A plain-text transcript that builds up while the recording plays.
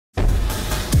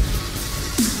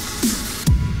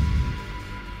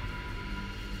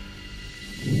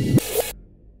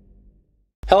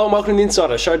Hello and welcome to The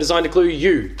Insider, a show designed to clue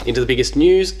you into the biggest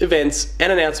news, events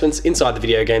and announcements inside the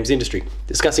video games industry,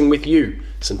 discussing with you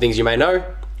some things you may know,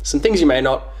 some things you may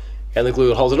not, and the glue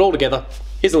that holds it all together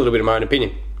is a little bit of my own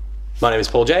opinion. My name is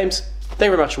Paul James, thank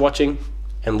you very much for watching,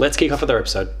 and let's kick off with our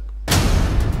episode.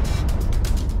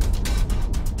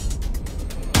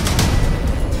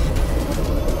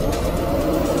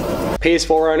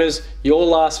 PS4 owners, your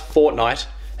last fortnight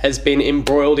has been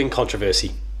embroiled in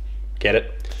controversy. Get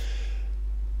it?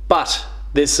 But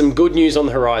there's some good news on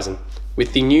the horizon,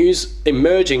 with the news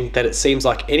emerging that it seems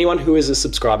like anyone who is a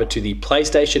subscriber to the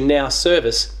PlayStation Now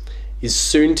service is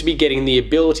soon to be getting the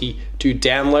ability to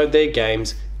download their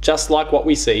games just like what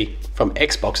we see from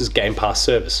Xbox's GamePass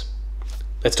service.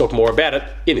 Let's talk more about it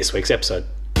in this week's episode.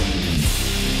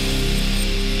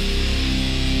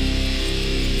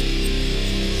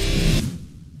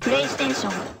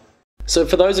 PlayStation. So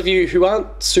for those of you who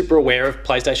aren't super aware of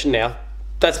PlayStation Now,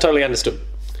 that's totally understood.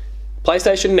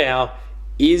 PlayStation Now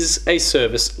is a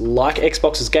service like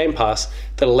Xbox's Game Pass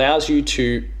that allows you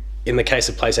to, in the case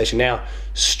of PlayStation Now,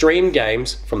 stream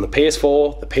games from the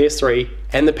PS4, the PS3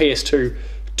 and the PS2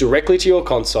 directly to your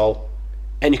console,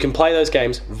 and you can play those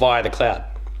games via the cloud.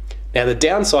 Now the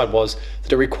downside was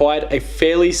that it required a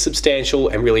fairly substantial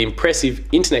and really impressive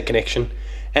internet connection,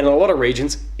 and in a lot of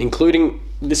regions, including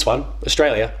this one,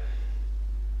 Australia,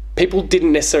 people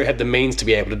didn't necessarily have the means to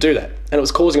be able to do that, and it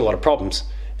was causing a lot of problems.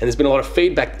 And there's been a lot of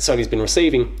feedback that Sony's been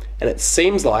receiving, and it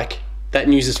seems like that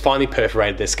news has finally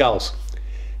perforated their skulls.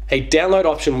 A download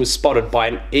option was spotted by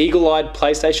an eagle-eyed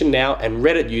PlayStation Now and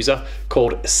Reddit user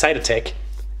called Satatech,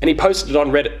 and he posted it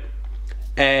on Reddit.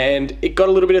 And it got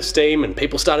a little bit of steam and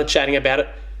people started chatting about it,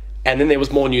 and then there was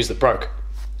more news that broke.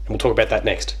 And we'll talk about that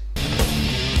next.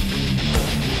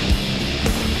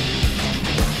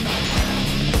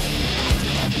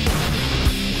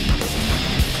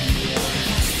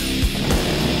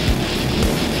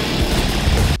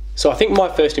 So I think my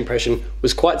first impression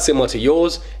was quite similar to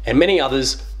yours and many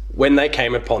others when they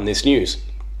came upon this news.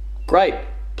 Great,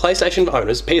 PlayStation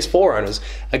owners, PS4 owners,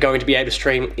 are going to be able to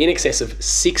stream in excess of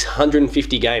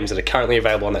 650 games that are currently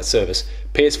available on that service.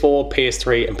 PS4,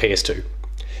 PS3 and PS2. And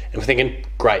we're thinking,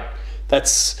 great,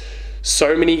 that's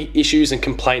so many issues and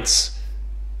complaints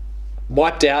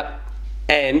wiped out,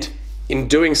 and in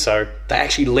doing so, they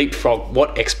actually leapfrogged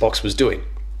what Xbox was doing.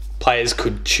 Players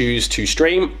could choose to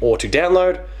stream or to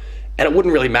download, and it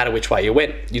wouldn't really matter which way you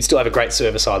went. You'd still have a great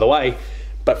service either way,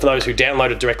 but for those who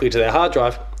downloaded directly to their hard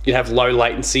drive, you'd have low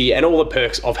latency and all the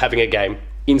perks of having a game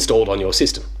installed on your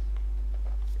system.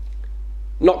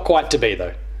 Not quite to be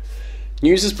though.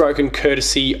 News is broken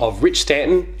courtesy of Rich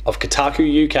Stanton of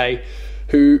Kotaku UK,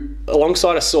 who,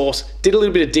 alongside a source, did a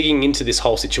little bit of digging into this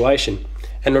whole situation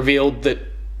and revealed that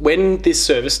when this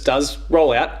service does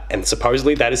roll out, and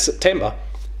supposedly that is September,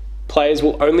 players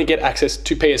will only get access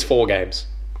to PS4 games.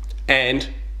 And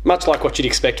much like what you'd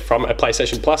expect from a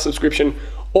PlayStation Plus subscription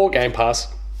or Game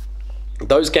Pass,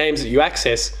 those games that you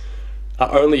access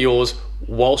are only yours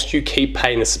whilst you keep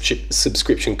paying the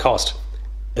subscription cost.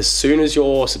 As soon as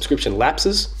your subscription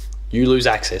lapses, you lose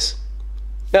access.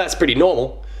 Now that's pretty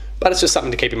normal, but it's just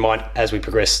something to keep in mind as we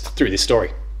progress through this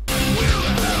story.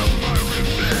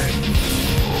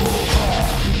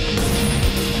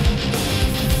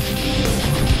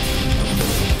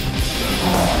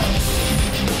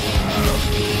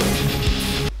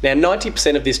 Now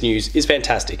 90% of this news is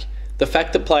fantastic. The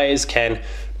fact that players can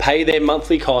pay their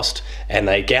monthly cost and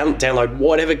they download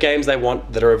whatever games they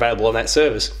want that are available on that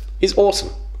service is awesome.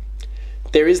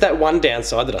 There is that one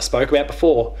downside that I spoke about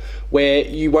before, where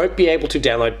you won't be able to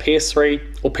download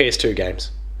PS3 or PS2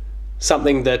 games.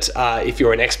 Something that if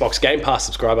you're an Xbox Game Pass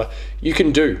subscriber, you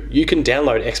can do. You can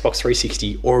download Xbox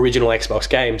 360 or original Xbox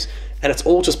games, and it's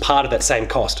all just part of that same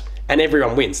cost. And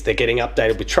everyone wins. They're getting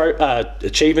updated with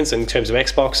achievements in terms of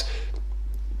Xbox,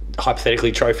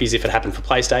 hypothetically trophies if it happened for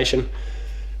PlayStation.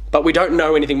 But we don't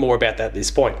know anything more about that at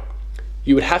this point.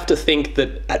 You would have to think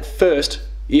that at first,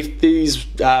 if these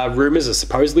rumours are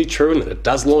supposedly true and that it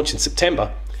does launch in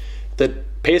September,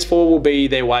 that PS4 will be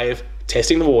their way of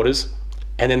testing the waters,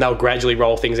 and then they'll gradually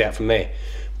roll things out from there.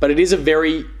 But it is a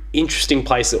very interesting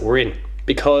place that we're in,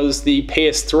 because the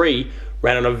PS3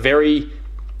 ran on a very,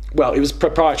 well, it was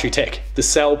proprietary tech. The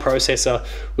cell processor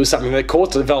was something that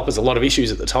caused the developers a lot of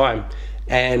issues at the time,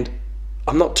 and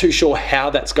I'm not too sure how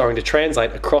that's going to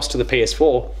translate across to the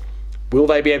PS4. Will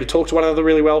they be able to talk to one another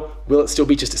really well? Will it still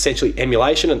be just essentially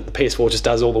emulation and the PS4 just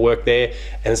does all the work there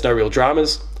and there's no real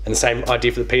dramas? And the same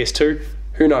idea for the PS2?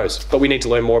 Who knows? But we need to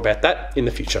learn more about that in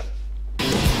the future.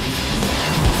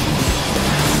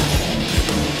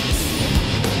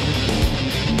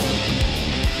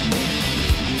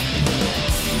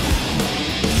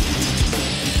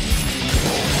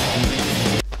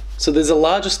 So there's a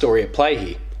larger story at play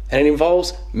here, and it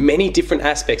involves many different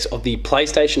aspects of the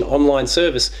PlayStation Online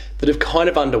service that have kind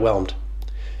of underwhelmed.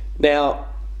 Now,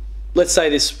 let's say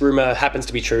this rumour happens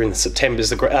to be true and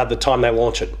September's the time they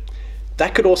launch it.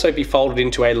 That could also be folded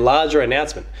into a larger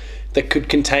announcement that could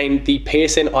contain the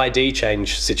PSN ID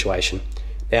change situation.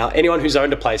 Now, anyone who's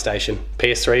owned a PlayStation,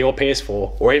 PS3 or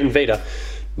PS4, or even Vita,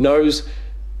 knows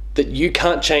that you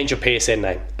can't change your PSN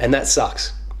name, and that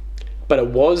sucks. But it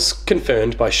was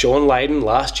confirmed by Sean Layden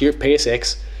last year at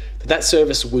PSX that that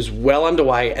service was well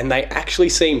underway, and they actually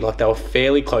seemed like they were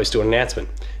fairly close to an announcement.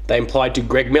 They implied to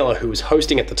Greg Miller, who was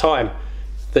hosting at the time,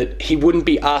 that he wouldn't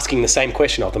be asking the same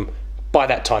question of them by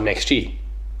that time next year.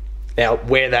 Now,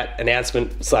 where that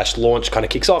announcement / launch kind of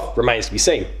kicks off remains to be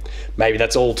seen. Maybe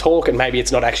that's all talk and maybe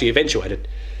it's not actually eventuated.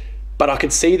 But I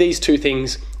could see these two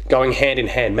things going hand in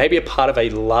hand, maybe a part of a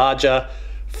larger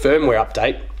firmware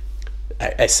update,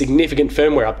 a significant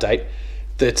firmware update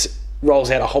that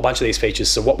rolls out a whole bunch of these features.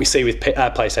 So what we see with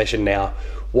PlayStation Now,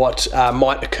 what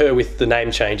might occur with the name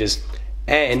changes,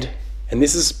 and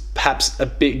this is perhaps a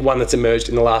big one that's emerged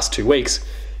in the last 2 weeks,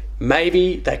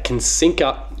 maybe that can sync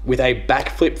up with a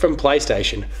backflip from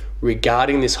PlayStation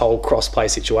regarding this whole cross-play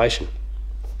situation.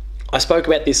 I spoke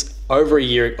about this about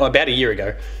a year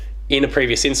ago in a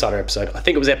previous Insider episode. I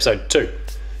think it was episode 2.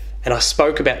 And I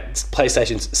spoke about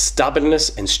PlayStation's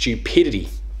stubbornness and stupidity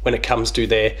when it comes to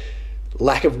their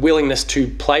lack of willingness to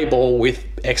play ball with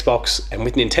Xbox and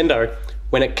with Nintendo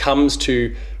when it comes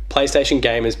to PlayStation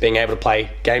gamers being able to play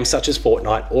games such as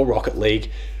Fortnite or Rocket League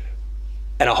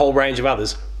and a whole range of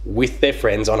others with their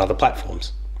friends on other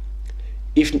platforms.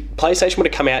 If PlayStation were to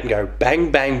come out and go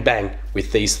bang, bang, bang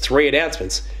with these 3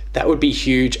 announcements, that would be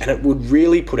huge, and it would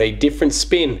really put a different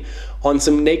spin on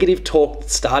some negative talk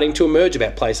that's starting to emerge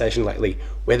about PlayStation lately,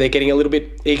 where they're getting a little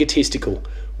bit egotistical,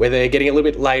 where they're getting a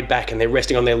little bit laid back and they're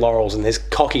resting on their laurels, and there's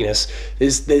cockiness.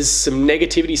 There's some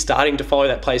negativity starting to follow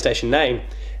that PlayStation name,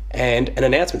 and an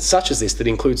announcement such as this that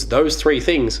includes those 3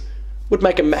 things would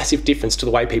make a massive difference to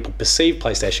the way people perceive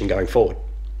PlayStation going forward.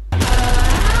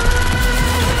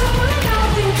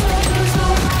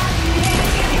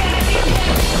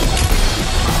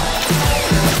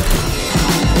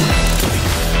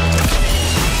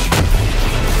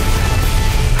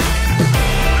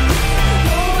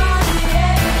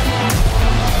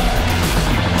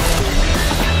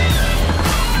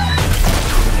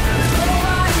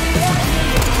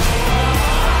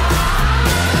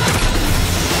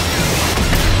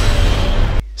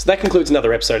 So that concludes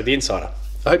another episode of The Insider.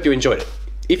 I hope you enjoyed it.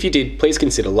 If you did, please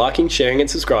consider liking, sharing and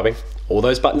subscribing. All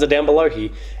those buttons are down below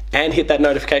here, and hit that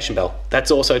notification bell.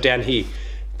 That's also down here.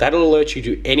 That'll alert you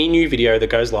to any new video that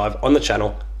goes live on the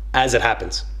channel as it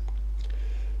happens.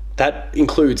 That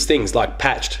includes things like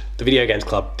Patched, the Video Games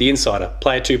Club, The Insider,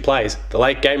 Player 2 Plays, the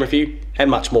Late Game Review,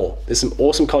 and much more. There's some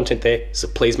awesome content there, so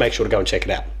please make sure to go and check it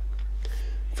out.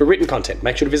 For written content,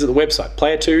 make sure to visit the website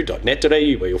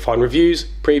player2.net.au, where you'll find reviews,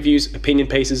 previews, opinion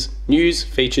pieces, news,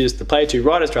 features, the Player 2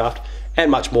 Writer's Draft, and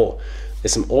much more.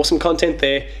 There's some awesome content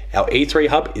there. Our E3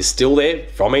 hub is still there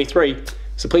from E3,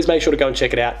 so please make sure to go and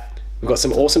check it out. We've got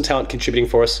some awesome talent contributing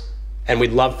for us, and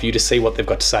we'd love for you to see what they've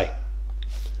got to say.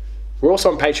 We're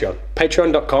also on Patreon,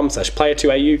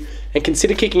 patreon.com/player2au, and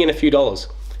consider kicking in a few dollars.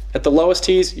 At the lowest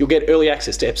tiers, you'll get early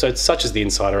access to episodes such as The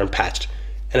Insider and Patched.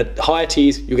 And at higher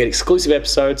tiers, you'll get exclusive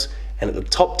episodes, and at the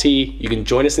top tier, you can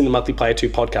join us in the monthly Player 2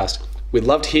 podcast. We'd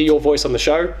love to hear your voice on the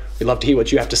show. We'd love to hear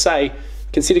what you have to say.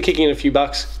 Consider kicking in a few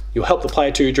bucks. You'll help the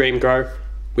Player 2 dream grow.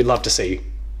 We'd love to see you.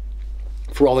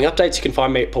 For rolling updates, you can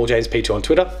find me at PaulJamesP2 on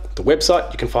Twitter. The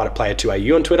website, you can find at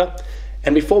Player2AU on Twitter.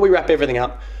 And before we wrap everything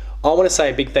up, I want to say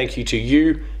a big thank you to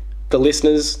you, the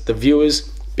listeners, the viewers,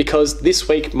 because this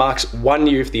week marks 1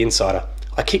 year of The Insider.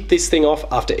 I kicked this thing off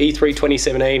after E3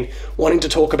 2017, wanting to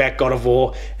talk about God of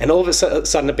War, and all of a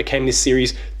sudden it became this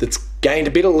series that's gained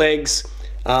a bit of legs.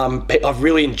 I've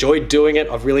really enjoyed doing it.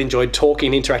 I've really enjoyed talking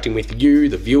and interacting with you,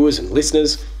 the viewers and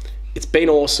listeners. It's been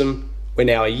awesome. We're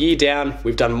now a year down.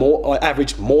 We've done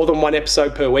averaged more than 1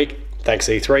 episode per week, thanks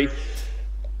E3.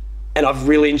 And I've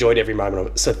really enjoyed every moment of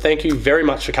it. So thank you very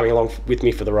much for coming along with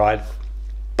me for the ride.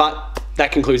 But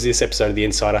that concludes this episode of The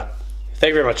Insider. Thank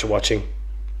you very much for watching,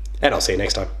 and I'll see you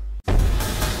next time.